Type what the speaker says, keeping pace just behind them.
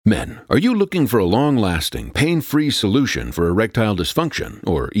Men, are you looking for a long-lasting, pain-free solution for erectile dysfunction,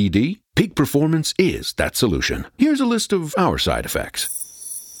 or ED? Peak Performance is that solution. Here's a list of our side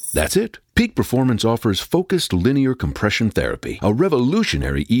effects. That's it. Peak Performance offers focused linear compression therapy, a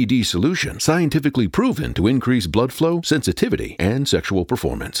revolutionary ED solution scientifically proven to increase blood flow, sensitivity, and sexual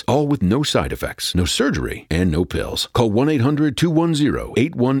performance. All with no side effects, no surgery, and no pills. Call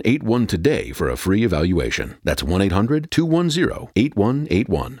 1-800-210-8181 today for a free evaluation. That's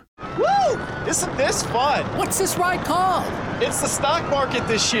 1-800-210-8181. Woo! Isn't this fun? What's this ride called? It's the stock market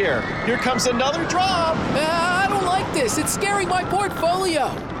this year. Here comes another drop. I don't like this. It's scaring my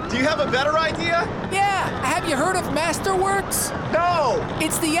portfolio. Do you have a better idea? Yeah. Have you heard of Masterworks? No.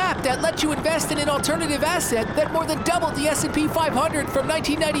 It's the app that lets you invest in an alternative asset that more than doubled the S&P 500 from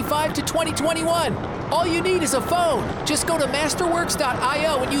 1995 to 2021. All you need is a phone. Just go to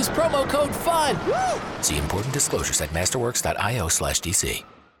masterworks.io and use promo code FUN. Woo! See important disclosures at masterworks.io/DC.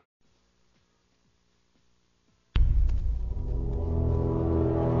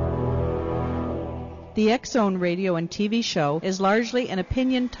 The X-Zone radio and TV show is largely an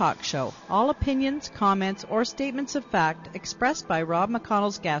opinion talk show. All opinions, comments, or statements of fact expressed by Rob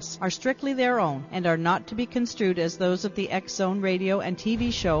McConnell's guests are strictly their own and are not to be construed as those of the X-Zone radio and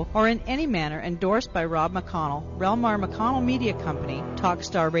TV show or in any manner endorsed by Rob McConnell, Relmar McConnell Media Company,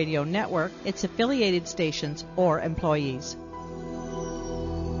 Talkstar Radio Network, its affiliated stations, or employees.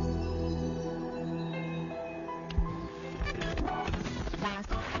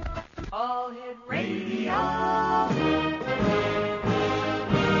 All Hit Radio.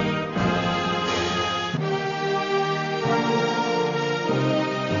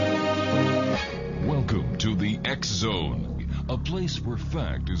 Welcome to the X Zone, a place where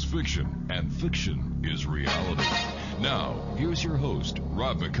fact is fiction and fiction is reality. Now, here's your host,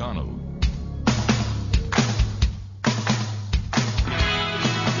 Rob McConnell.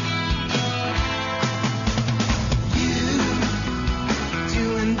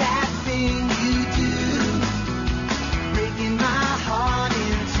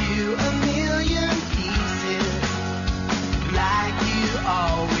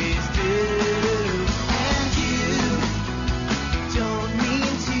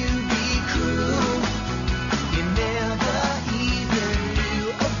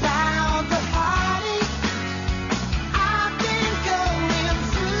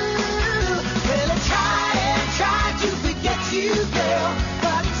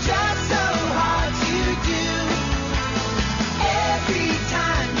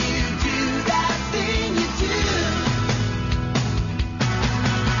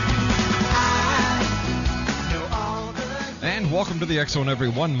 Welcome to the X-Zone,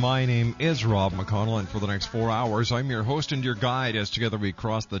 everyone. My name is Rob McConnell, and for the next 4 hours, I'm your host and your guide as together we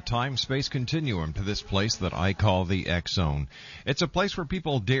cross the time-space continuum to this place that I call the X-Zone. It's a place where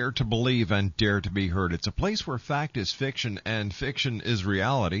people dare to believe and dare to be heard. It's a place where fact is fiction and fiction is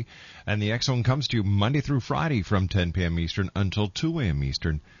reality, and the X-Zone comes to you Monday through Friday from 10 p.m. Eastern until 2 a.m.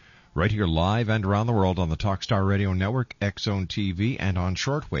 Eastern. Right here live and around the world on the Talkstar Radio Network, X-Zone TV, and on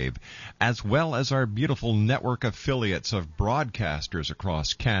shortwave, as well as our beautiful network affiliates of broadcasters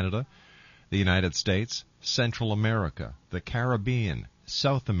across Canada, the United States, Central America, the Caribbean,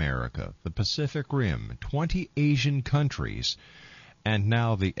 South America, the Pacific Rim, 20 Asian countries, and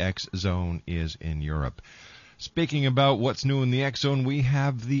now the X-Zone is in Europe. Speaking about what's new in the X-Zone, we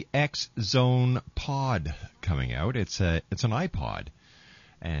have the X-Zone Pod coming out. It's an iPod.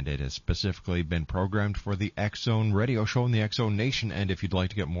 And it has specifically been programmed for the X-Zone radio show in the X-Zone Nation. And if you'd like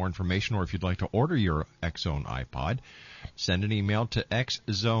to get more information or if you'd like to order your X-Zone iPod, send an email to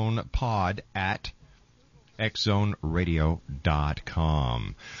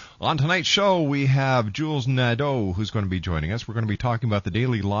xzonepod@xzoneradio.com. On tonight's show, we have Jules Nadeau, who's going to be joining us. We're going to be talking about the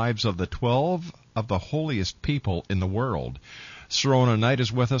daily lives of the 12 of the holiest people in the world. Serona Knight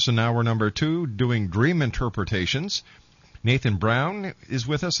is with us in hour number 2, doing dream interpretations. Nathan Brown is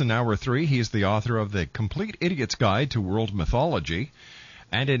with us in hour 3. He is the author of The Complete Idiot's Guide to World Mythology.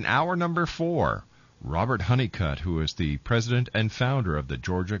 And in hour number 4, Robert Honeycutt, who is the president and founder of the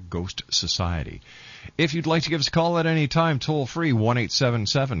Georgia Ghost Society. If you'd like to give us a call at any time, toll free,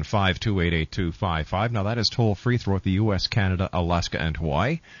 1-877-528-8255. Now that is toll free throughout the U.S., Canada, Alaska, and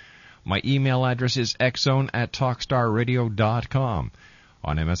Hawaii. My email address is xzone@talkstarradio.com.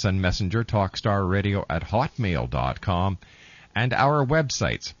 On MSN Messenger, talkstarradio@hotmail.com. And our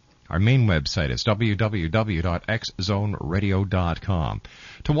websites. Our main website is www.xzoneradio.com.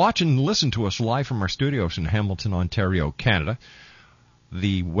 To watch and listen to us live from our studios in Hamilton, Ontario, Canada,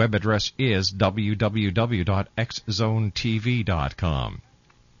 the web address is www.xzonetv.com.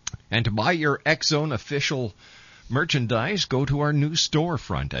 And to buy your X-Zone official merchandise, go to our new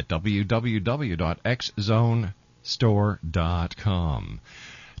storefront at www.xzonestore.com.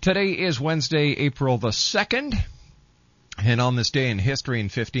 Today is Wednesday, April the 2nd, and on this day in history in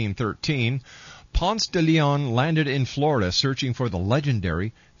 1513, Ponce de Leon landed in Florida searching for the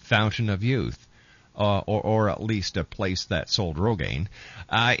legendary Fountain of Youth, or at least a place that sold Rogaine.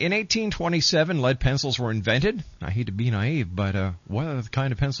 In 1827, lead pencils were invented. I hate to be naive, but what other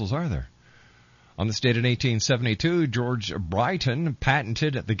kind of pencils are there? On this date in 1872, George Brighton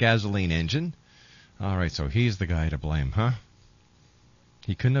patented the gasoline engine. All right, so he's the guy to blame, huh?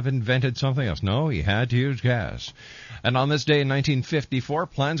 He couldn't have invented something else. No, he had to use gas. And on this day in 1954,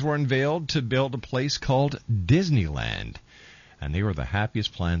 plans were unveiled to build a place called Disneyland. And they were the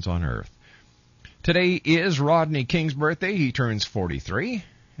happiest plans on earth. Today is Rodney King's birthday. He turns 43.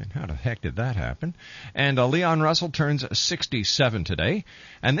 And how the heck did that happen? And Leon Russell turns 67 today.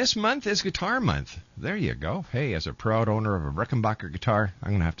 And this month is Guitar Month. There you go. Hey, as a proud owner of a Rickenbacker guitar, I'm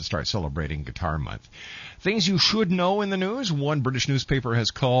going to have to start celebrating Guitar Month. Things you should know in the news. One British newspaper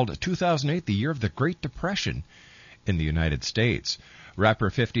has called 2008 the year of the Great Depression in the United States. Rapper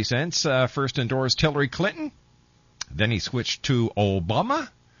 50 Cent first endorsed Hillary Clinton. Then he switched to Obama.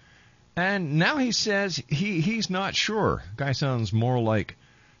 And now he says he's not sure. Guy sounds more like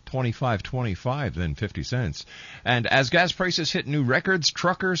 25 than 50 cents. And as gas prices hit new records,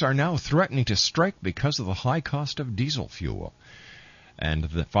 truckers are now threatening to strike because of the high cost of diesel fuel. And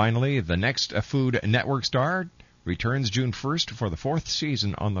finally, the next Food Network star returns June 1st for the 4th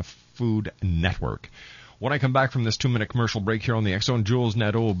season on the Food Network. When I come back from this 2-minute commercial break here on the X Zone, Jules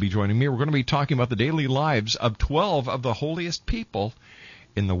Nadeau will be joining me. We're going to be talking about the daily lives of 12 of the holiest people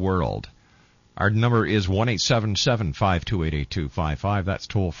in the world. Our number is 1-877-528-8255. That's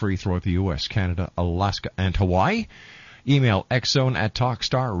toll-free throughout the U.S., Canada, Alaska, and Hawaii. Email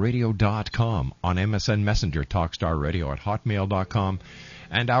xzone@talkstarradio.com. On MSN Messenger, talkstarradio@hotmail.com.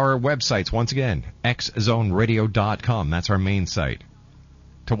 And our websites, once again, xzoneradio.com. That's our main site.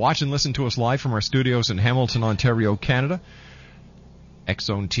 To watch and listen to us live from our studios in Hamilton, Ontario, Canada,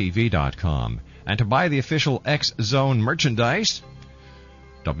 xzonetv.com. And to buy the official X Zone merchandise,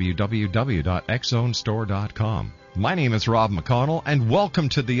 www.xzonestore.com. My name is Rob McConnell, and welcome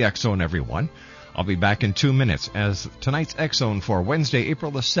to the X Zone, everyone. I'll be back in 2 minutes as tonight's X Zone for Wednesday,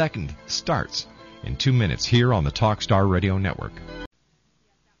 April the 2nd starts in 2 minutes here on the Talkstar Radio Network.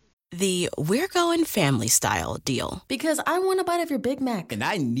 The We're Going Family Style deal. Because I want a bite of your Big Mac. And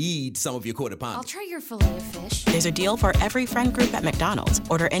I need some of your Quarter Pounder. I'll try your filet of fish. There's a deal for every friend group at McDonald's.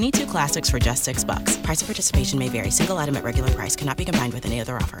 Order any 2 classics for just $6. Price of participation may vary. Single item at regular price cannot be combined with any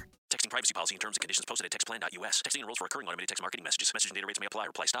other offer. Texting privacy policy and terms and conditions posted at textplan.us. Texting enrolls for recurring automated text marketing messages. Message and data rates may apply.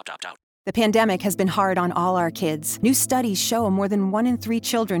 Reply stop to opt out. The pandemic has been hard on all our kids. New studies show more than 1 in 3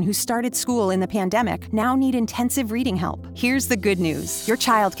 children who started school in the pandemic now need intensive reading help. Here's the good news. Your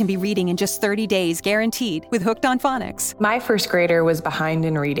child can be reading in just 30 days, guaranteed, with Hooked on Phonics. My first grader was behind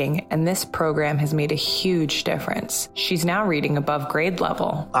in reading, and this program has made a huge difference. She's now reading above grade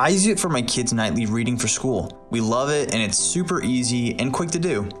level. I use it for my kids' nightly reading for school. We love it, and it's super easy and quick to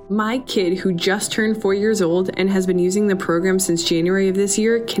do. My kid, who just turned 4 years old and has been using the program since January of this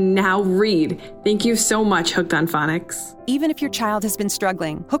year, can now read. Thank you so much, Hooked on Phonics. Even if your child has been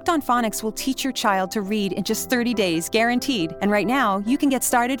struggling, Hooked on Phonics will teach your child to read in just 30 days, guaranteed. And right now, you can get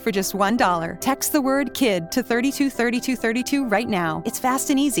started for just $1. Text the word KID to 323232 right now. It's fast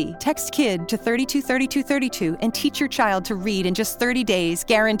and easy. Text KID to 323232 and teach your child to read in just 30 days,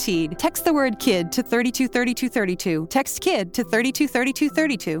 guaranteed. Text the word KID to 323232. Text KID to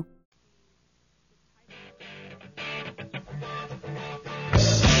 323232.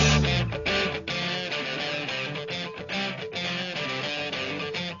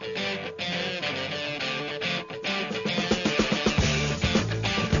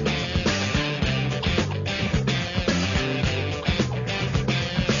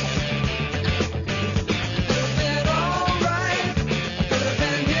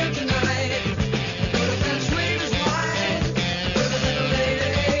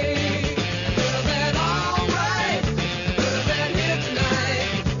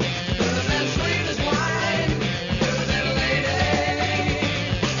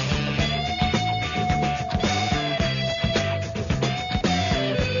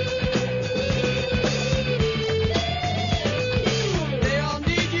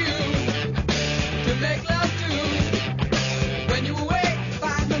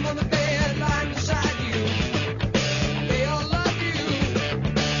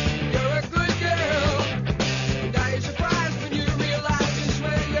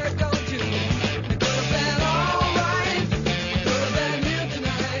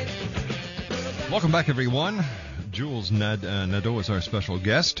 Welcome back, everyone. Jules Nadeau is our special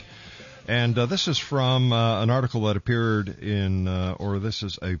guest. And this is from an article that appeared in, or this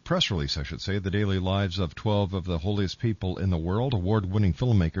is a press release, I should say, The Daily Lives of 12 of the Holiest People in the World. Award-winning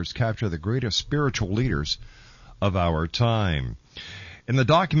filmmakers capture the greatest spiritual leaders of our time. In the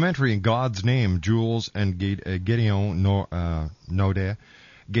documentary In God's Name, Jules and Gideon Naudet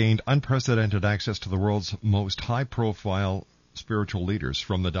gained unprecedented access to the world's most high-profile spiritual leaders,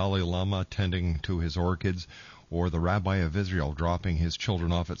 from the Dalai Lama tending to his orchids or the Rabbi of Israel dropping his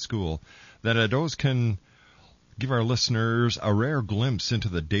children off at school. The Nadeaus can give our listeners a rare glimpse into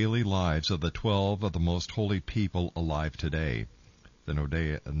the daily lives of the 12 of the most holy people alive today. The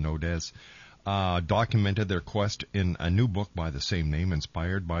Naudets documented their quest in a new book by the same name,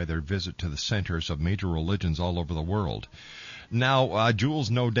 inspired by their visit to the centers of major religions all over the world. Now, Jules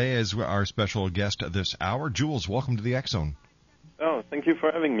Naudet is our special guest this hour. Jules, welcome to the X Zone. Oh, thank you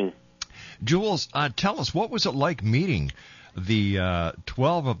for having me. Jules, tell us, what was it like meeting the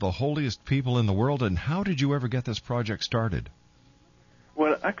 12 of the holiest people in the world, and how did you ever get this project started?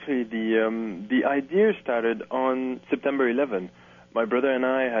 Well, actually, the idea started on September 11. My brother and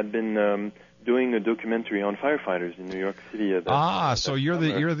I had been doing a documentary on firefighters in New York City. So you're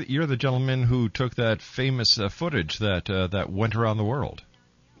the gentleman who took that famous footage that went around the world.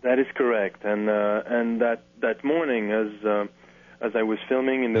 That is correct, and that morning, as I was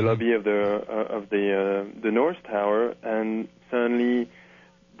filming in the lobby of the North Tower, and suddenly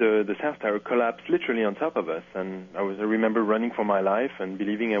the South Tower collapsed literally on top of us, and I remember running for my life and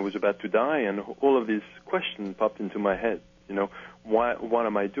believing I was about to die, and all of these questions popped into my head. You know, what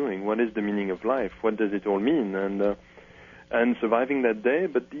am I doing? What is the meaning of life? What does it all mean? And surviving that day,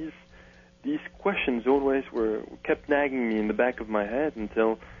 but these questions always kept nagging me in the back of my head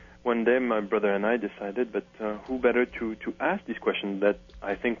until one day my brother and I decided, but who better to ask these questions that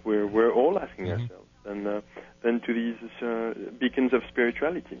I think we're all asking ourselves than to these beacons of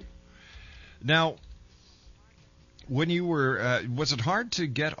spirituality. Now, when you were, was it hard to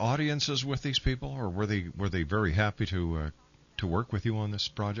get audiences with these people, or were they very happy to work with you on this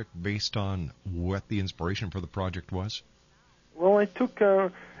project based on what the inspiration for the project was? Well, it took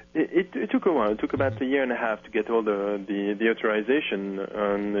it took a while. It took about a year and a half to get all the authorization,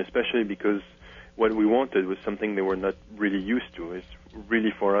 and especially because what we wanted was something they were not really used to. It's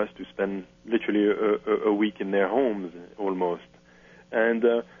really for us to spend literally a week in their homes almost. And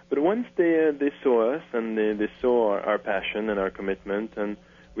but once they saw us and they saw our passion and our commitment, and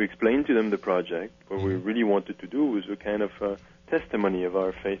we explained to them the project, what we really wanted to do was a kind of testimony of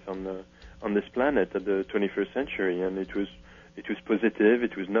our faith on this planet at the 21st century, and it was positive.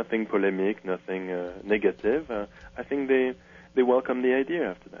 It was nothing polemic, nothing negative. I think they welcomed the idea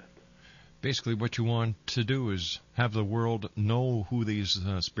after that. Basically, what you want to do is have the world know who these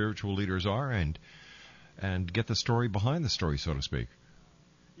spiritual leaders are, and get the story behind the story, so to speak.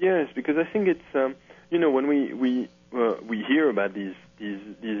 Yes, because I think it's when we hear about these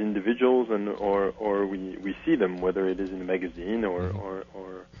individuals or we see them, whether it is in a magazine or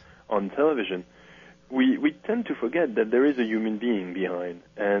on television, we tend to forget that there is a human being behind.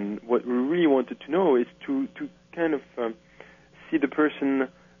 And what we really wanted to know is to kind of see the person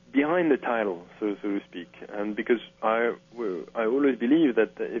behind the title, so to speak. And because I always believe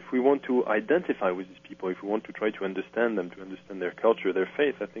that if we want to identify with these people, if we want to try to understand them, to understand their culture, their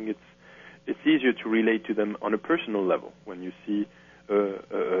faith, I think it's easier to relate to them on a personal level when you see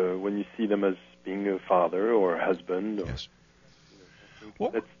them as being a father or a husband. Yes.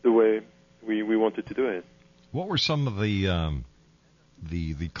 That's the way we wanted to do it. What were some of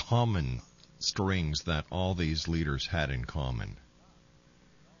the common strings that all these leaders had in common?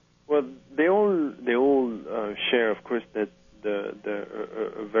 Well, they all share, of course, that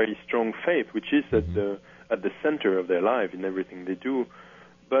a very strong faith, which is at the center of their life in everything they do.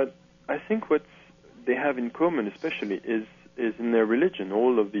 But I think what they have in common, especially, is in their religion.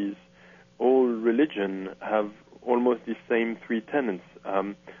 All religion have almost the same three tenets: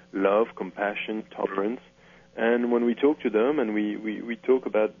 love, compassion, tolerance. And when we talk to them and we talk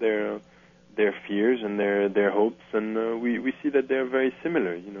about their fears and their hopes, and we see that they're very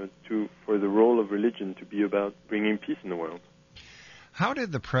similar, for the role of religion to be about bringing peace in the world. How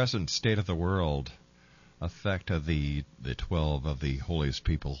did the present state of the world affect the 12 of the holiest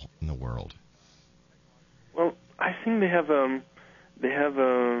people in the world? Well, I think they have a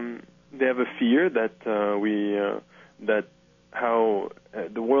fear that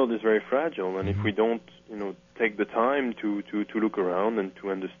the world is very fragile, and if we don't take the time to look around and to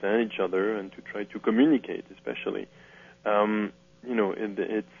understand each other and to try to communicate, especially, the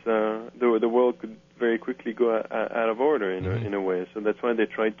world could very quickly go out of order in a way. So that's why they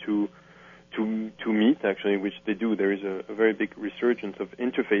try to to meet, actually, which they do. There is a very big resurgence of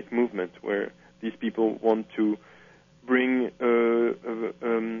interfaith movement where these people want to bring a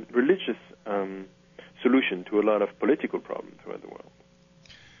religious solution to a lot of political problems throughout the world.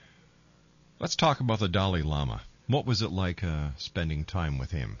 Let's talk about the Dalai Lama. What was it like spending time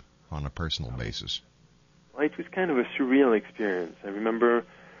with him on a personal basis? Well, it was kind of a surreal experience. I remember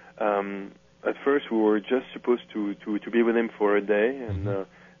at first we were just supposed to be with him for a day,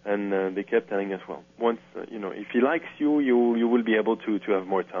 and they kept telling us, well, once if he likes you, you will be able to have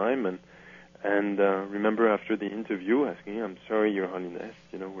more time. And remember after the interview asking, I'm sorry, Your Holiness,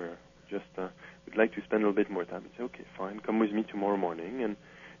 we're just we'd like to spend a little bit more time. I said, okay, fine, come with me tomorrow morning. And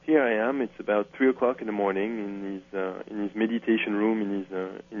here I am. It's about 3:00 in the morning in his meditation room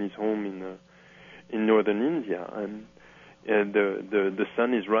in his home in northern India, and the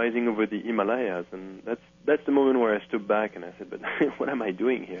sun is rising over the Himalayas, and that's the moment where I stood back and I said, but what am I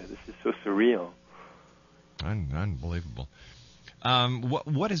doing here? This is so surreal. Unbelievable.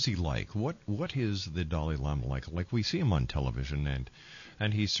 What is he like? What is the Dalai Lama like? Like, we see him on television,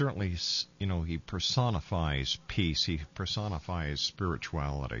 and he certainly, he personifies peace. He personifies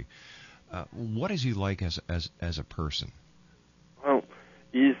spirituality. What is he like as a person? Well,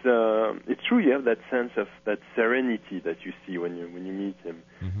 it's true. You have that sense of that serenity that you see when you meet him.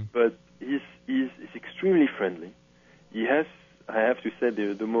 Mm-hmm. But he's extremely friendly. He has, I have to say,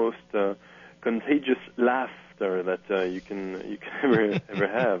 the most contagious laughter that you can ever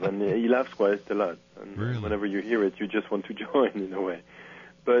have, and he laughs quite a lot. And really? Whenever you hear it, you just want to join in a way.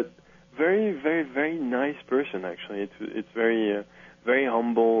 But very, very, very nice person. Actually, it's very, very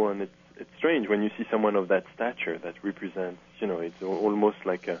humble, and it's strange when you see someone of that stature that represents. It's almost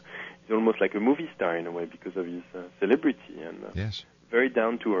like a movie star in a way because of his celebrity, and yes, very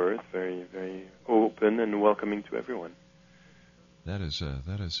down to earth, very, very open and welcoming to everyone. That is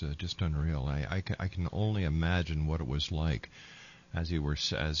just unreal. I can only imagine what it was like as you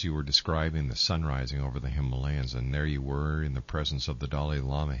were describing the sun rising over the Himalayas, and there you were in the presence of the Dalai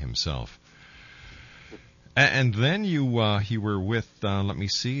Lama himself. And then you were with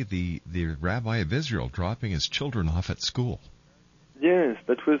the Rabbi of Israel dropping his children off at school. Yes,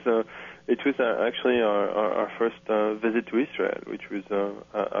 that was actually our first visit to Israel, which was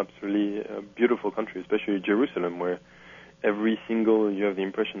absolutely a beautiful country, especially Jerusalem, where you have the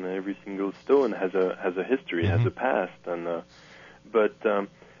impression that every single stone has a history, has a past, and but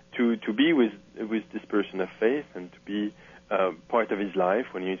to be with this person of faith and to be part of his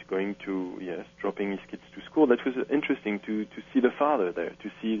life when he's going to dropping his kids to school, that was interesting to see the father there,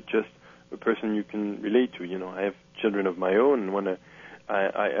 to see just a person you can relate to. I have children of my own, and when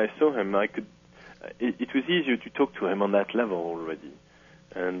I saw him, it was easier to talk to him on that level already,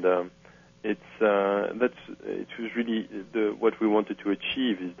 and it was really what we wanted to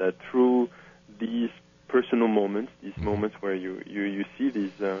achieve is that through these personal moments, these moments where you see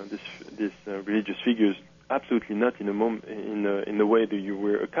these religious figures absolutely not in the way that you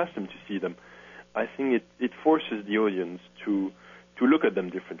were accustomed to see them, I think it forces the audience to look at them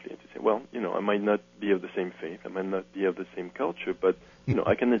differently and to say, well, I might not be of the same faith, I might not be of the same culture, but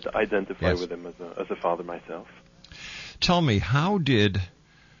I can identify with them as a father myself. Tell me, how did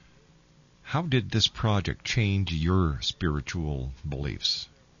this project change your spiritual beliefs?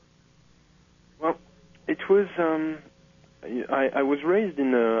 Well, it was. I was raised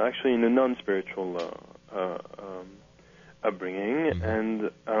in a non-spiritual upbringing,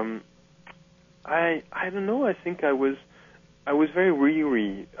 and I don't know. I think I was very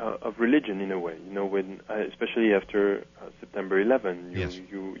weary of religion in a way. When especially after September 11,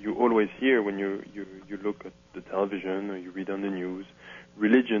 you always hear when you look at the television or you read on the news,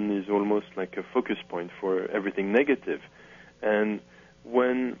 religion is almost like a focus point for everything negative. And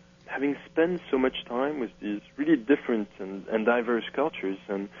when having spent so much time with these really different and diverse cultures,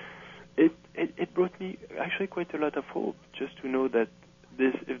 and it brought me actually quite a lot of hope, just to know that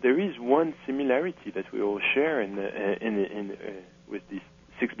if there is one similarity that we all share with these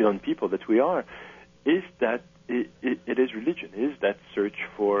 6 billion people that we are, is that it is religion, is that search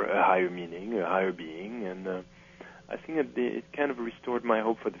for a higher meaning, a higher being, and I think it kind of restored my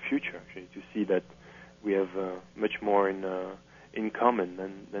hope for the future, actually, to see that we have much more in common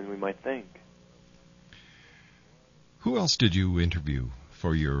than we might think. Who else did you interview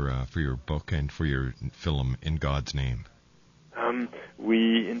for your book and for your film In God's Name?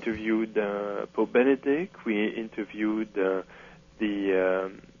 We interviewed Pope Benedict. We interviewed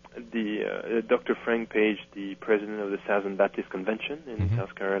Dr. Frank Page, the president of the Southern Baptist Convention in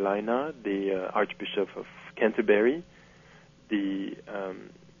South Carolina, the Archbishop of Canterbury, the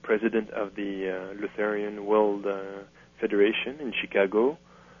president of the Lutheran World Federation in Chicago,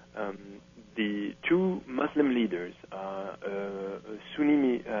 the two Muslim leaders, a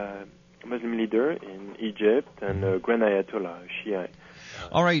Sunni Muslim leader in Egypt and a Grand Ayatollah, Shia.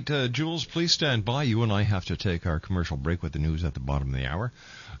 All right, Jules, please stand by. You and I have to take our commercial break with the news at the bottom of the hour.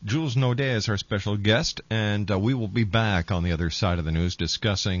 Jules NAUDET is our special guest, and we will be back on the other side of the news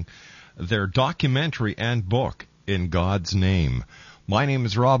discussing their documentary and book, In God's Name. My name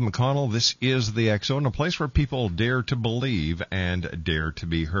is Rob McConnell. This is the X Zone, a place where people dare to believe and dare to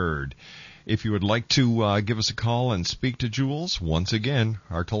be heard. If you would like to give us a call and speak to Jules, once again,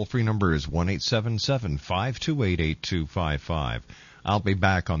 our toll-free number is 1-877-528-8255. I'll be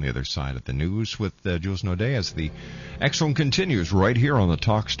back on the other side of the news with Jules NAUDET as the X Zone continues right here on the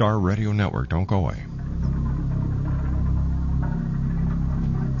Talkstar Radio Network. Don't go away.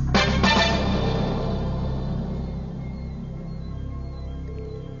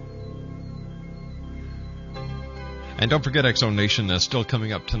 And don't forget, X Zone Nation, still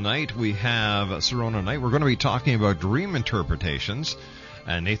coming up tonight, we have Serona Night. We're going to be talking about dream interpretations.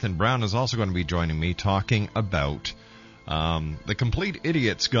 And Nathan Brown is also going to be joining me talking about the Complete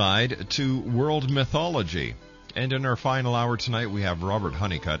Idiot's Guide to World Mythology. And in our final hour tonight, we have Robert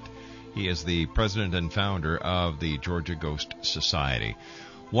Honeycutt. He is the president and founder of the Georgia Ghost Society.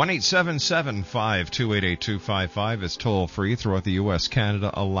 1-877-528-8255 is toll-free throughout the U.S.,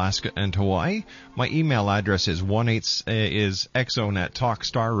 Canada, Alaska, and Hawaii. My email address is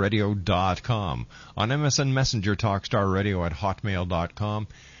xzone@talkstarradio.com. On MSN Messenger, talkstarradio@hotmail.com.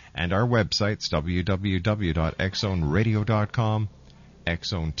 And our websites, www.xzoneradio.com,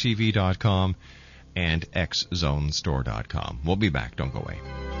 xzonetv.com, and xzonestore.com. We'll be back. Don't go away.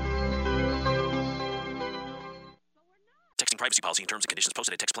 Texting privacy policy and terms and conditions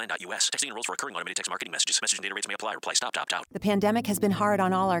posted at textplan.us. Texting enrolls for recurring automated text marketing messages. Message and data rates may apply. Reply stop to opt out. The pandemic has been hard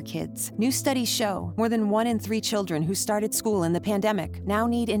on all our kids. New studies show more than 1 in 3 children who started school in the pandemic now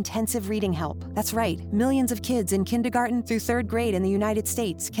need intensive reading help. That's right. Millions of kids in kindergarten through 3rd grade in the United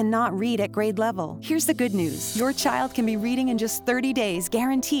States cannot read at grade level. Here's the good news. Your child can be reading in just 30 days,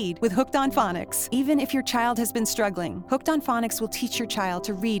 guaranteed, with Hooked on Phonics. Even if your child has been struggling, Hooked on Phonics will teach your child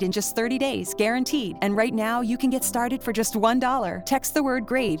to read in just 30 days, guaranteed. And right now, you can get started for just $1. Text the word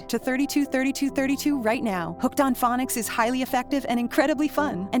GRADE to 323232 right now. Hooked on Phonics is highly effective and incredibly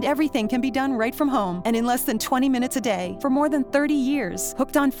fun, and everything can be done right from home and in less than 20 minutes a day. For more than 30 years,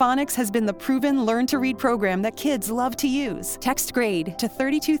 Hooked on Phonics has been the proven learn-to-read program that kids love to use. Text GRADE to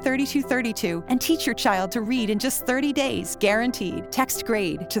 323232 and teach your child to read in just 30 days, guaranteed. Text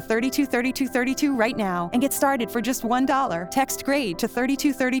GRADE to 323232 right now and get started for just $1. Text GRADE to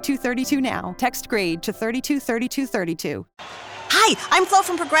 323232 now. Text GRADE to 323232. Hi, I'm Flo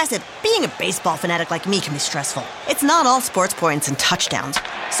from Progressive. Being a baseball fanatic like me can be stressful. It's not all sports points and touchdowns.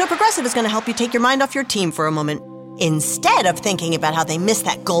 So Progressive is going to help you take your mind off your team for a moment. Instead of thinking about how they missed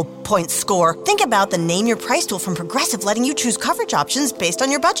that goal point score, think about the Name Your Price tool from Progressive, letting you choose coverage options based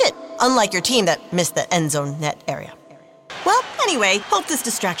on your budget, unlike your team that missed the end zone net area. Well, anyway, hope this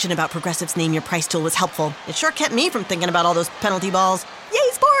distraction about Progressive's Name Your Price tool was helpful. It sure kept me from thinking about all those penalty balls. Yay,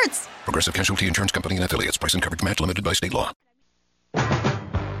 sports! Progressive Casualty Insurance Company and Affiliates. Price and coverage match limited by state law.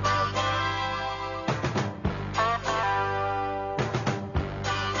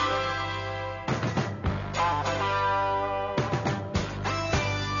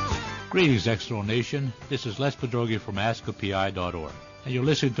 Greetings, X Zone Nation. This is Les Pedrogi from AskAPI.org. And you're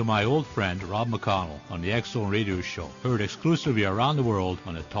listening to my old friend, Rob McConnell, on the X Zone Radio Show, heard exclusively around the world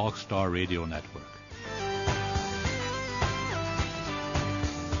on the Talkstar Radio Network.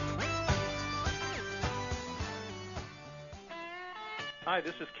 Hi,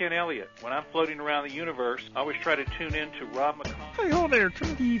 this is Ken Elliott. When I'm floating around the universe, I always try to tune in to Rob McConnell. Hi, ho there,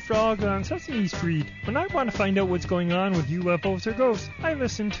 Timothy Frog on Sesame Street. When I want to find out what's going on with UFOs or ghosts, I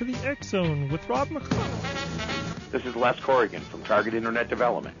listen to the X Zone with Rob McConnell. This is Les Corrigan from Target Internet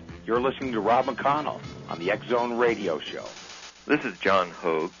Development. You're listening to Rob McConnell on the X Zone Radio Show. This is John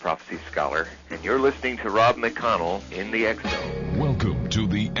Hogue, prophecy scholar, and you're listening to Rob McConnell in the X Zone. Welcome to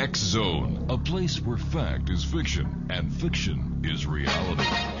the X Zone, a place where fact is fiction and fiction is reality.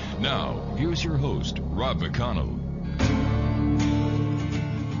 Now, here's your host, Rob McConnell.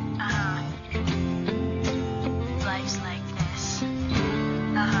 Life's like this.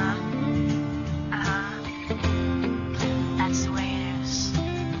 That's the way it is.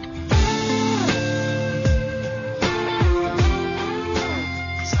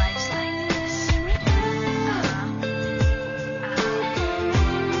 Life's like this.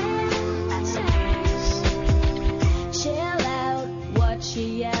 That's the way it is. Chill out, what you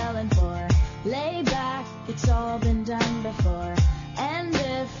yelling for? Lay back, it's all been done before. And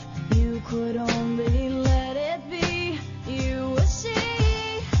if you could only let it be, you would see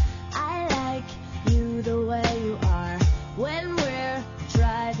I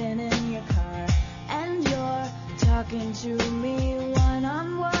talking to me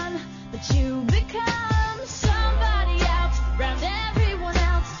one-on-one, but you become somebody else around everyone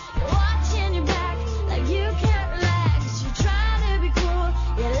else. You're watching your back like you can't relax. You're trying to be cool,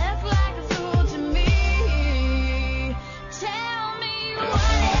 you look like a fool to me. Tell me what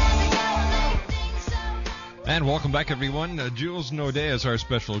And welcome back, everyone. Jules NAUDET is our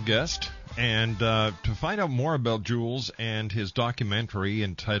special guest. And to find out more about Jules and his documentary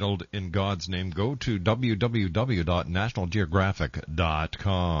entitled In God's Name, go to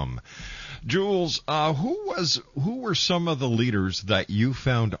www.nationalgeographic.com. Jules, who were some of the leaders that you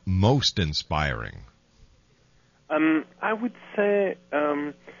found most inspiring? I would say,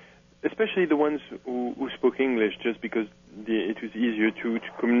 especially the ones who spoke English, just because it was easier to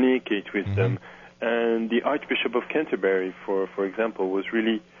communicate with them. And the Archbishop of Canterbury, for example, was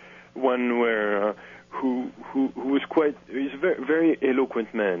really one where who was he's a very, very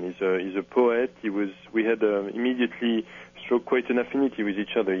eloquent man. He's a poet. We had immediately struck quite an affinity with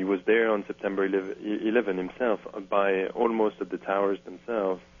each other. He was there on September 11 himself, by almost at the towers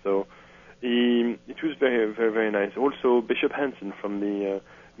themselves. So it was very, very, very nice. Also, Bishop Hansen from the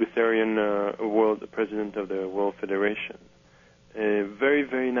Lutheran World, the president of the World Federation. Very,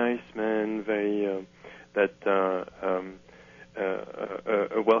 very nice man. Very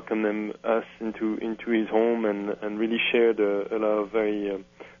welcomed us into his home and really shared a lot of very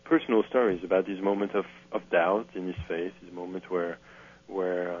personal stories about his moment of doubt in his faith, his moment where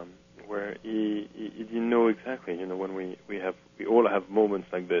he didn't know exactly. When we all have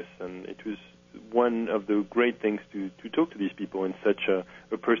moments like this, and it was one of the great things to talk to these people in such a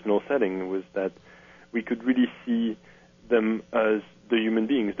personal setting, was that we could really see them as the human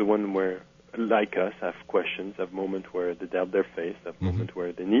beings, the one where, like us, have questions, have moments where they doubt their faith, have moments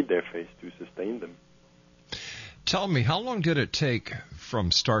where they need their faith to sustain them. Tell me, how long did it take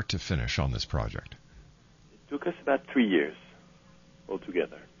from start to finish on this project? It took us about 3 years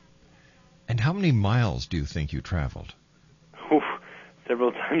altogether. And how many miles do you think you traveled?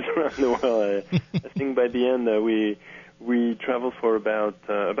 Several times around the world. I think by the end we traveled for about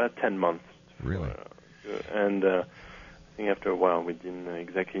 10 months. Really? And I think after a while we didn't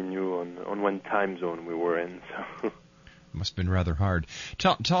exactly knew on what time zone we were in. So. Must have been rather hard.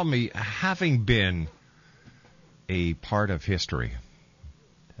 Tell me, having been a part of history,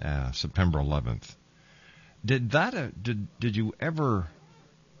 September 11th, did you ever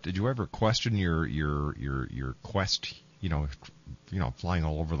question your quest? Flying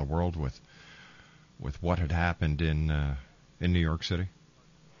all over the world with what had happened in New York City.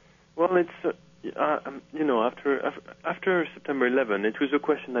 Well, it's. After September 11, it was a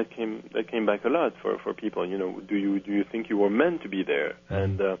question that came back a lot for people. Do you think you were meant to be there?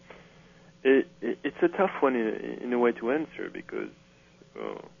 And it's a tough one in a way to answer, because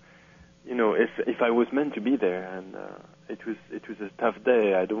if I was meant to be there and it was a tough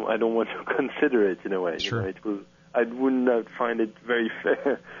day, I don't want to consider it in a way. Sure. I would not find it very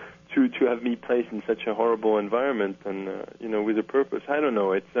fair to have me placed in such a horrible environment and with a purpose. I don't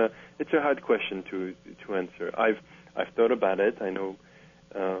know. It's a hard question to answer. I've thought about it. I know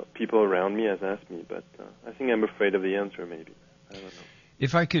people around me have asked me, but I think I'm afraid of the answer. Maybe I don't know.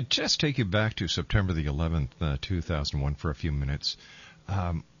 If I could just take you back to September the 11th, 2001, for a few minutes,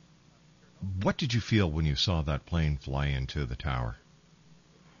 what did you feel when you saw that plane fly into the tower?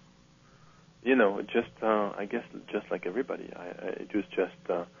 I guess just like everybody, it was just.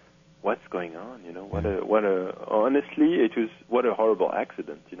 What's going on? Honestly, it was what a horrible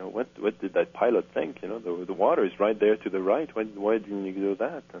accident. What did that pilot think? The water is right there to the right. Why didn't you do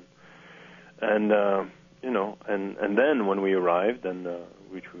that? And then when we arrived, and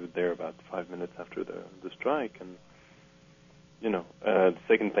which we were there about 5 minutes after the strike, and the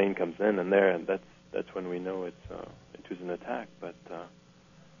second plane comes in, and that's when we know it was an attack. But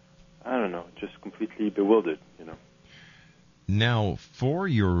I don't know, just completely bewildered. Now, for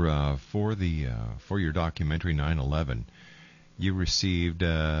your documentary 9/11, you received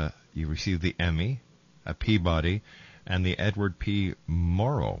the Emmy, a Peabody, and the Edward P.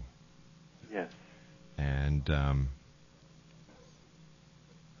 Murrow. Yes. And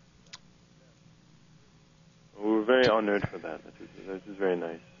we were very honored for that. That was very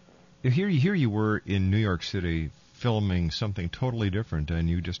nice. Here you were in New York City filming something totally different, and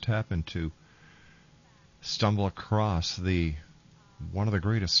you just happened to stumble across one of the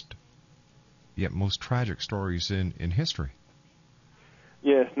greatest yet most tragic stories in history.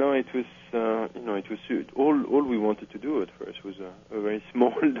 Yes, no, it was all we wanted to do at first was a very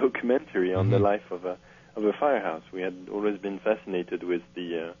small documentary on the life of a firehouse. We had always been fascinated with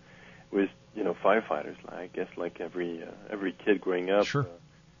firefighters. I guess like every kid growing up, sure.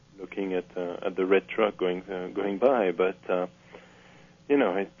 looking at the red truck going by. But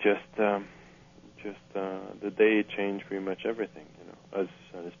it just the day changed pretty much everything.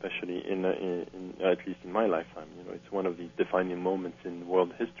 Especially in at least in my lifetime. It's one of the defining moments in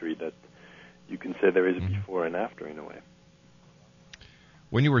world history that you can say there is a before and after in a way.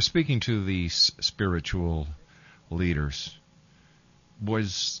 When you were speaking to these spiritual leaders,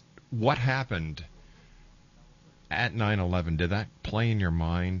 was what happened at 9/11, did that play in your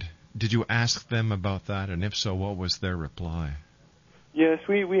mind? Did you ask them about that? And if so, what was their reply? Yes,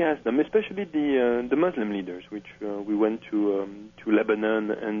 we asked them, especially the Muslim leaders, which we went to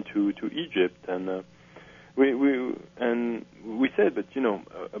Lebanon and to Egypt, and we said, but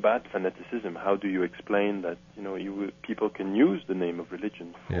about fanaticism, how do you explain that people can use the name of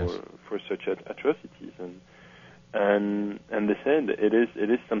religion for such atrocities? And they said it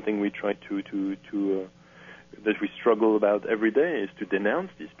is something we try to that we struggle about every day, is to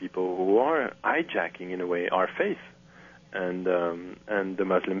denounce these people who are hijacking in a way our faith. And the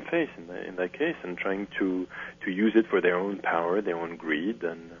Muslim faith in that case, and trying to use it for their own power, their own greed.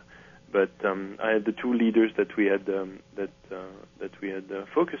 But I had the two leaders that we had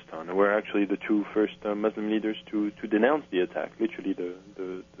focused on were actually the two first Muslim leaders to denounce the attack, literally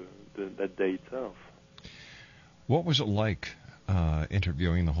that day itself. What was it like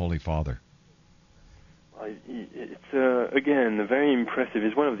interviewing the Holy Father? It's again very impressive.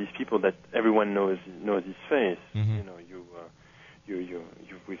 He's one of these people that everyone knows his face.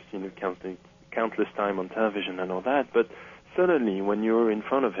 We've seen it countless time on television and all that. But suddenly, when you're in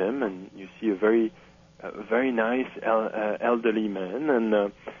front of him and you see a very nice elderly man, and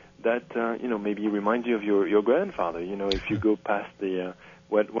that maybe reminds you of your grandfather. If you go past the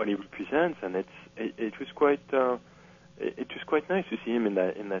what he represents, and it was quite nice to see him in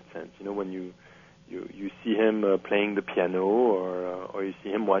that sense. When you see him playing the piano, or you see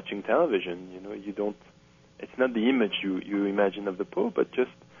him watching television. You don't. It's not the image you imagine of the Pope, but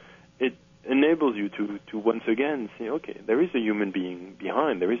just it enables you to once again say, okay, there is a human being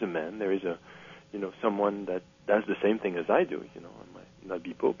behind. There is a man. There is someone that does the same thing as I do. I might not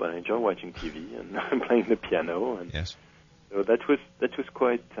be Pope, but I enjoy watching TV and playing the piano. And yes. So that was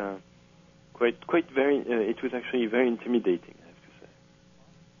quite very. It was actually very intimidating, I have to say.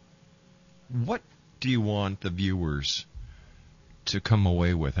 What do you want the viewers to come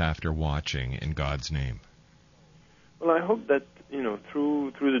away with after watching In God's Name? Well, I hope that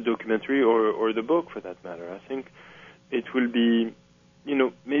through the documentary or the book, for that matter, I think it will be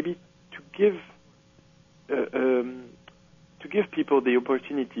maybe to give people the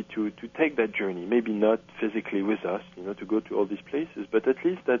opportunity to take that journey. Maybe not physically with us, to go to all these places, but at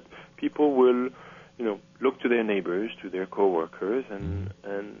least that people will look to their neighbors, to their co-workers, and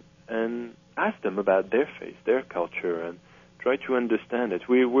ask them about their faith, their culture, and try to understand it.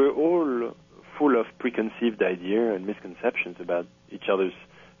 We're all full of preconceived ideas and misconceptions about each other's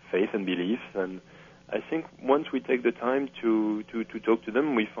faith and beliefs, and I think once we take the time to talk to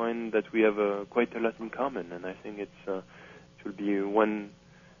them, we find that we have quite a lot in common, and I think it will be one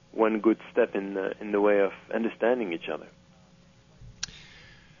good step in the way of understanding each other.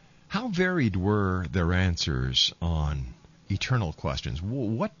 How varied were their answers on eternal questions?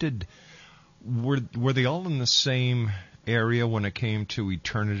 Were they all in the same area when it came to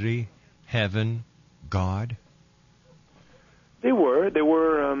eternity, heaven, God? They were. There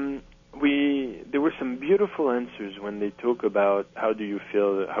were some beautiful answers when they talk about how do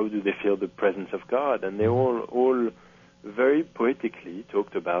they feel the presence of God, and they all very poetically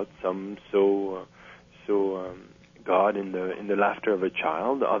talked about some God in the laughter of a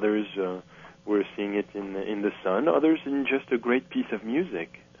child. Others were seeing it in the sun. Others in just a great piece of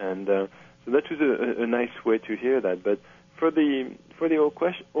music, and so that was a nice way to hear that. But for the age-old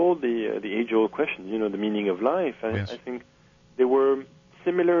questions, the meaning of life, I think they were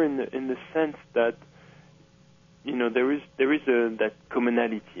similar in the sense that there is that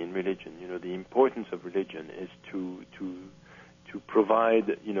commonality in religion. The importance of religion is to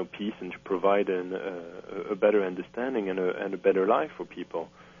provide peace and to provide a better understanding and a better life for people.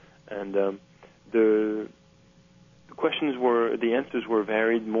 And the answers were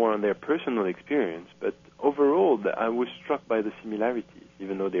varied more on their personal experience, but overall I was struck by the similarities,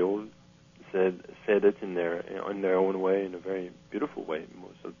 even though they all said it in their own way, in a very beautiful way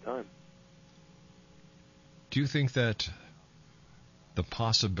most of the time. Do you think that the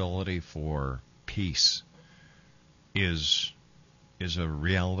possibility for peace is a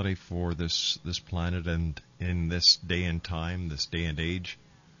reality for this planet and in this day and time, this day and age?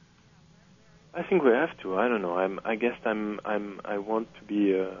 I think we have to. I don't know. I want to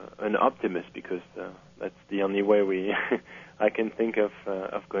be an optimist, because that's the only way I can think of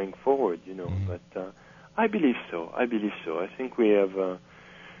going forward, But I believe so. I think we have a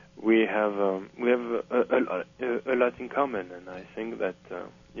lot in common, and I think that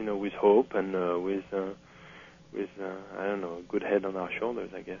with hope and with I don't know, a good head on our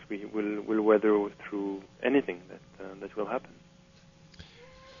shoulders, I guess we'll weather through anything that will happen.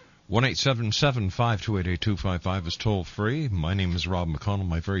 1-877-528-8255 is toll free. My name is Rob McConnell.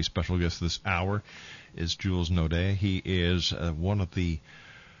 My very special guest this hour is Jules NAUDET. He is one of the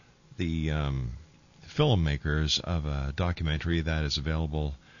filmmakers of a documentary that is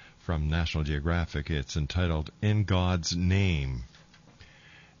available from National Geographic. It's entitled In God's Name.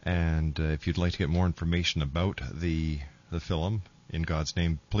 And if you'd like to get more information about the film, In God's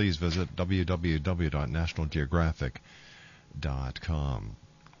Name, please visit www.nationalgeographic.com.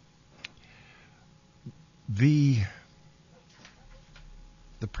 The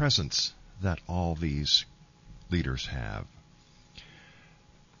presence that all these leaders have,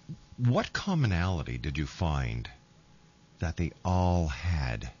 what commonality did you find that they all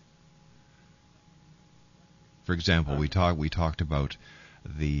had? For example, we talked about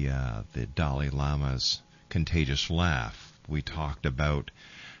the Dalai Lama's contagious laugh. We talked about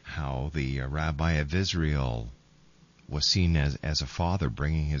how the Rabbi of Israel was seen as a father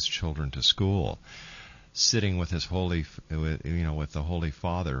bringing his children to school, sitting with his with the Holy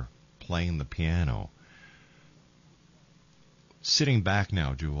Father playing the piano. Sitting back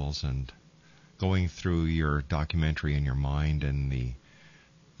now, Jules, and going through your documentary in your mind and the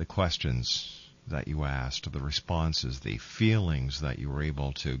questions that you asked, the responses, the feelings that you were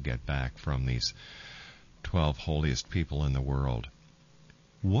able to get back from these 12 holiest people in the world.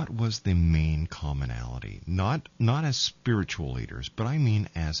 What was the main commonality? Not as spiritual leaders, but I mean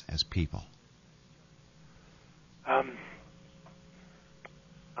as people.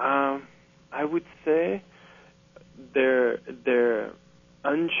 I would say their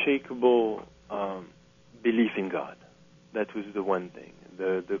unshakable belief in God. That was the one thing,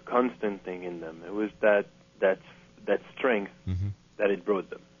 the constant thing in them. It was that strength that it brought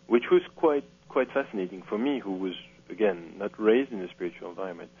them, which was quite fascinating for me, who was, again, not raised in a spiritual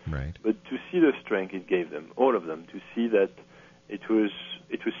environment. Right. But to see the strength it gave them, all of them, to see that it was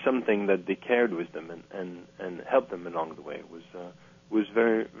something that they carried with them and helped them along the way was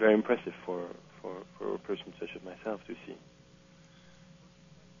very, very impressive for a person such as myself to see.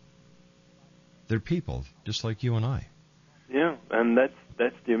 They're people, just like you and I. Yeah, and that's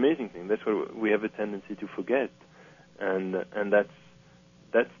the amazing thing. That's what we have a tendency to forget, and that's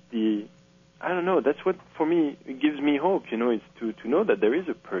the, I don't know. That's what for me it gives me hope. It's to know that there is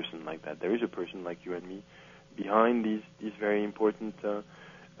a person like that. There is a person like you and me behind these very important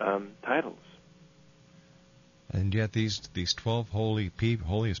titles. And yet these 12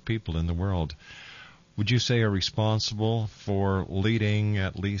 holiest people in the world, would you say, are responsible for leading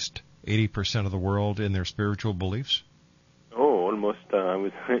at least 80% of the world in their spiritual beliefs? Oh, almost. I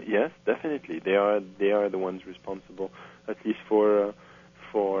would yes, definitely. They are the ones responsible, at least for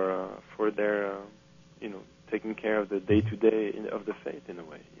their taking care of the day-to-day of the faith in a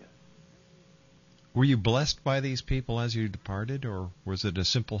way. Yes. Were you blessed by these people as you departed, or was it a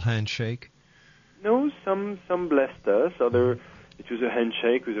simple handshake? No, some blessed us. It was a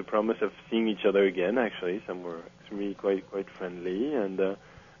handshake with a promise of seeing each other again. Actually, some were extremely quite friendly,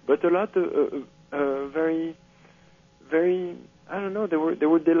 but a lot very, very. I don't know. They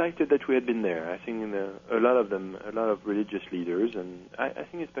were delighted that we had been there. I think a lot of them, a lot of religious leaders, and I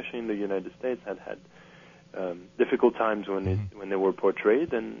think especially in the United States, had difficult times when they were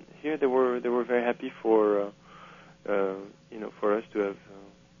portrayed, and here they were very happy for us to have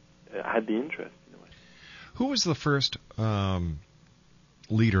had the interest. Who was the first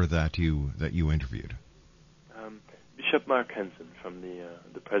leader that you interviewed? Bishop Mark Hansen, from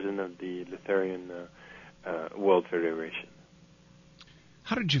the president of the Lutheran World Federation.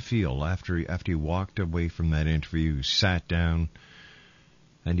 How did you feel after you walked away from that interview, you sat down,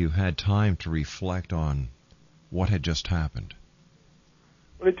 and you had time to reflect on what had just happened?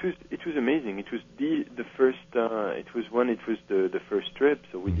 Well, it was amazing. It was the first. It was the first trip,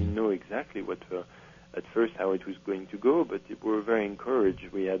 so we didn't know exactly what. At first, how it was going to go, but we were very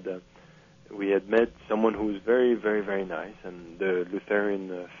encouraged. We had met someone who was very, very, very nice, and the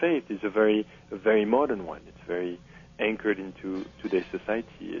Lutheran faith is a very modern one. It's very anchored into today's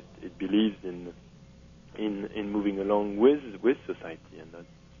society. It believes in moving along with society and not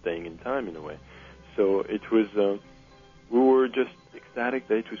staying in time in a way. So it was. We were just ecstatic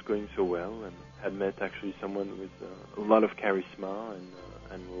that it was going so well, and had met actually someone with a lot of charisma,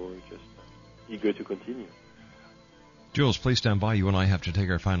 and we were just eager to continue. Jules, please stand by. You and I have to take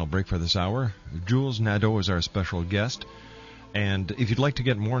our final break for this hour. Jules NAUDET is our special guest. And if you'd like to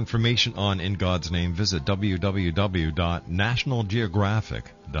get more information on In God's Name, visit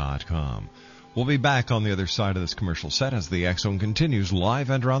www.nationalgeographic.com. We'll be back on the other side of this commercial set as the X Zone continues live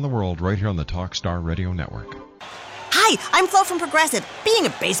and around the world right here on the Talkstar Radio Network. Hi, I'm Flo from Progressive. Being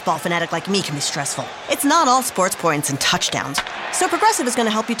a baseball fanatic like me can be stressful. It's not all sports points and touchdowns. So Progressive is going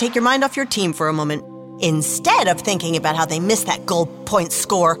to help you take your mind off your team for a moment. Instead of thinking about how they missed that goal point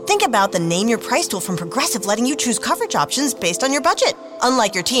score, think about the Name Your Price tool from Progressive, letting you choose coverage options based on your budget,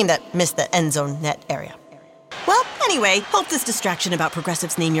 unlike your team that missed the end zone net area. Well, anyway, hope this distraction about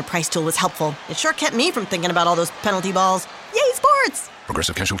Progressive's Name Your Price tool was helpful. It sure kept me from thinking about all those penalty balls. Yay, sports!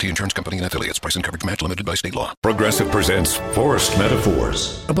 Progressive Casualty Insurance Company and Affiliates. Price and coverage match limited by state law. Progressive presents Forced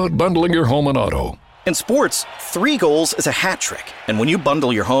Metaphors about bundling your home and auto. In sports, 3 goals is a hat trick. And when you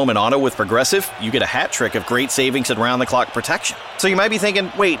bundle your home and auto with Progressive, you get a hat trick of great savings and round-the-clock protection. So you might be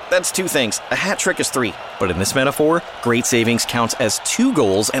thinking, wait, that's 2 things. A hat trick is 3. But in this metaphor, great savings counts as 2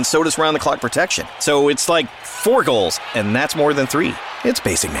 goals, and so does round-the-clock protection. So it's like 4 goals, and that's more than 3. It's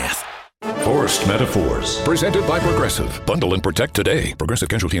basic math. Forced Metaphors. Presented by Progressive. Bundle and protect today. Progressive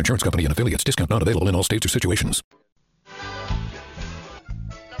Casualty Insurance Company and Affiliates. Discount not available in all states or situations.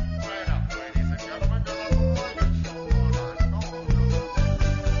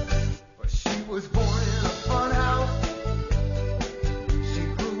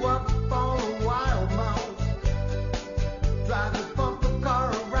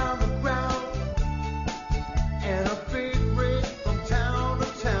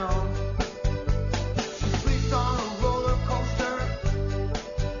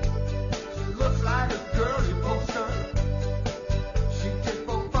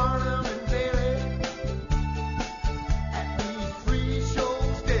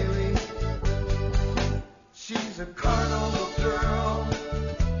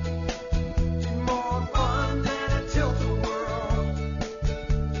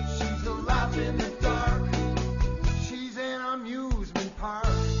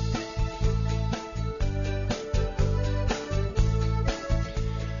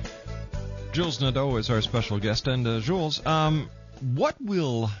 Jules Nadeau is our special guest. And Jules, what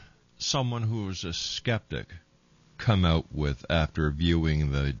will someone who's a skeptic come out with after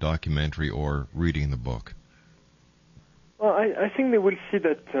viewing the documentary or reading the book? Well, I think they will see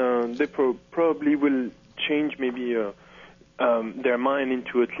that they probably will change maybe their mind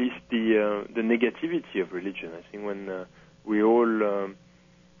into at least the negativity of religion. I think when we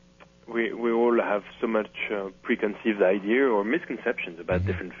all have so much preconceived idea or misconceptions about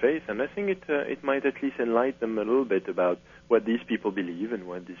different faiths, and I think it might at least enlighten them a little bit about what these people believe and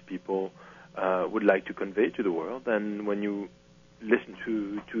what these people would like to convey to the world. And when you listen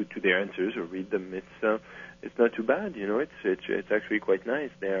to their answers or read them, it's not too bad. You know, it's actually quite nice.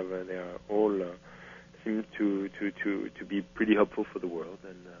 They are all seem to be pretty helpful for the world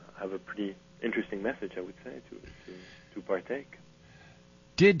and have a pretty interesting message, I would say, to partake.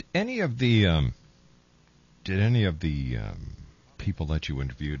 Did any of the people that you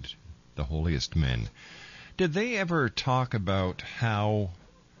interviewed, the holiest men, did they ever talk about how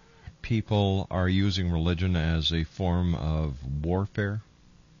people are using religion as a form of warfare?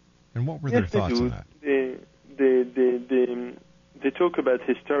 And what were their thoughts on that? They talk about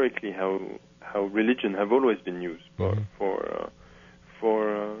historically how religion have always been used by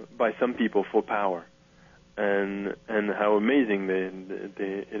some people for power. And how amazing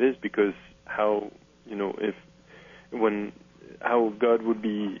it is, because how God would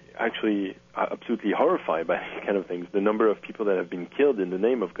be actually absolutely horrified by these kind of things. The number of people that have been killed in the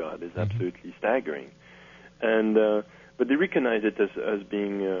name of God is absolutely staggering, and but they recognize it as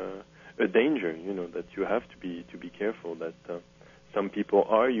being a danger. You know, that you have to be careful that some people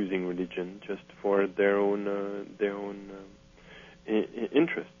are using religion just for their own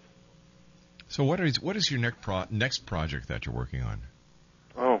interests. So what is your next project that you're working on?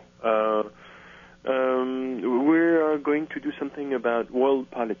 We're going to do something about world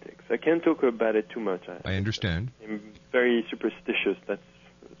politics. I can't talk about it too much. I understand. I'm very superstitious. That's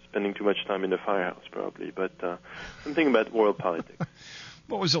spending too much time in the firehouse, probably. But something about world politics.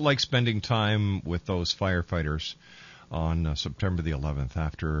 What was it like spending time with those firefighters on September the 11th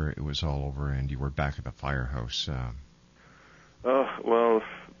after it was all over and you were back at the firehouse? Well,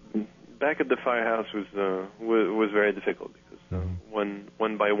 back at the firehouse was very difficult because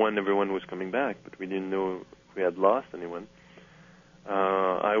one by one everyone was coming back, but we didn't know if we had lost anyone.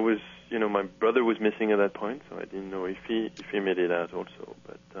 My brother was missing at that point, so I didn't know if he made it out also.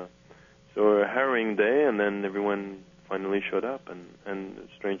 But so a harrowing day, and then everyone finally showed up, and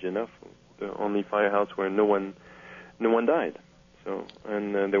strange enough, the only firehouse where no one died. So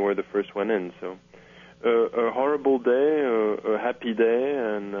and they were the first one in. So a horrible day, a happy day,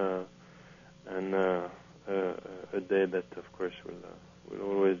 and a day that, of course, will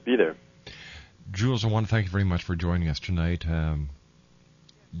always be there. Jules, I want to thank you very much for joining us tonight.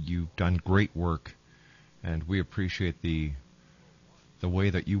 You've done great work, and we appreciate the way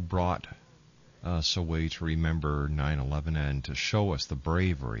that you brought us a way to remember 9/11 and to show us the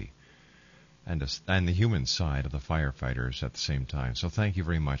bravery and the human side of the firefighters at the same time. So thank you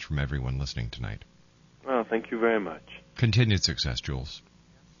very much from everyone listening tonight. Well, thank you very much. Continued success, Jules.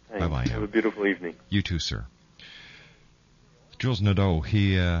 Thanks. Bye-bye now. Have a beautiful evening. You too, sir. Jules Nadeau,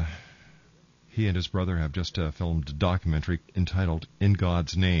 he and his brother have just filmed a documentary entitled In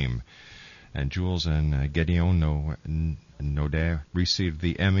God's Name. And Jules and Gédéon NAUDET received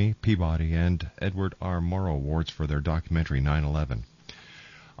the Emmy, Peabody, and Edward R. Murrow Awards for their documentary 9/11.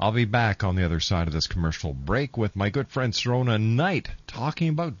 I'll be back on the other side of this commercial break with my good friend Serona Knight talking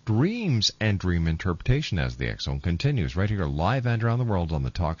about dreams and dream interpretation as the X Zone continues right here live and around the world on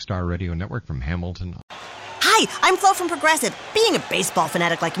the Talkstar Radio Network from Hamilton. Hi, I'm Flo from Progressive. Being a baseball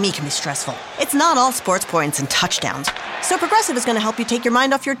fanatic like me can be stressful. It's not all sports points and touchdowns. So Progressive is going to help you take your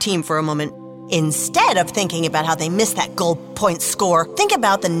mind off your team for a moment. Instead of thinking about how they missed that goal point score, think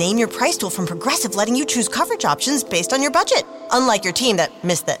about the Name Your Price tool from Progressive, letting you choose coverage options based on your budget, unlike your team that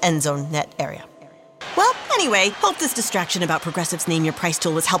missed the end zone net area. Well, anyway, hope this distraction about Progressive's Name Your Price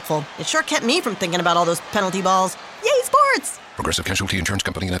tool was helpful. It sure kept me from thinking about all those penalty balls. Yay, sports! Progressive Casualty Insurance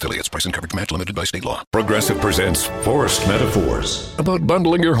Company and Affiliates. Price and coverage match limited by state law. Progressive presents Forced Metaphors about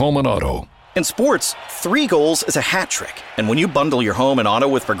bundling your home and auto. In sports, 3 goals is a hat trick. And when you bundle your home and auto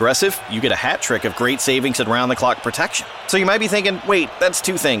with Progressive, you get a hat trick of great savings and round-the-clock protection. So you might be thinking, wait, that's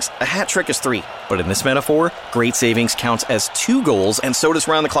 2 things. A hat trick is 3. But in this metaphor, great savings counts as 2 goals, and so does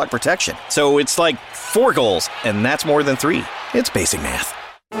round-the-clock protection. So it's like 4 goals, and that's more than 3. It's basic math.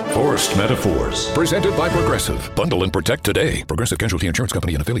 Forced Metaphors, presented by Progressive. Bundle and protect today. Progressive Casualty Insurance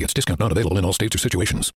Company and Affiliates. Discount not available in all states or situations.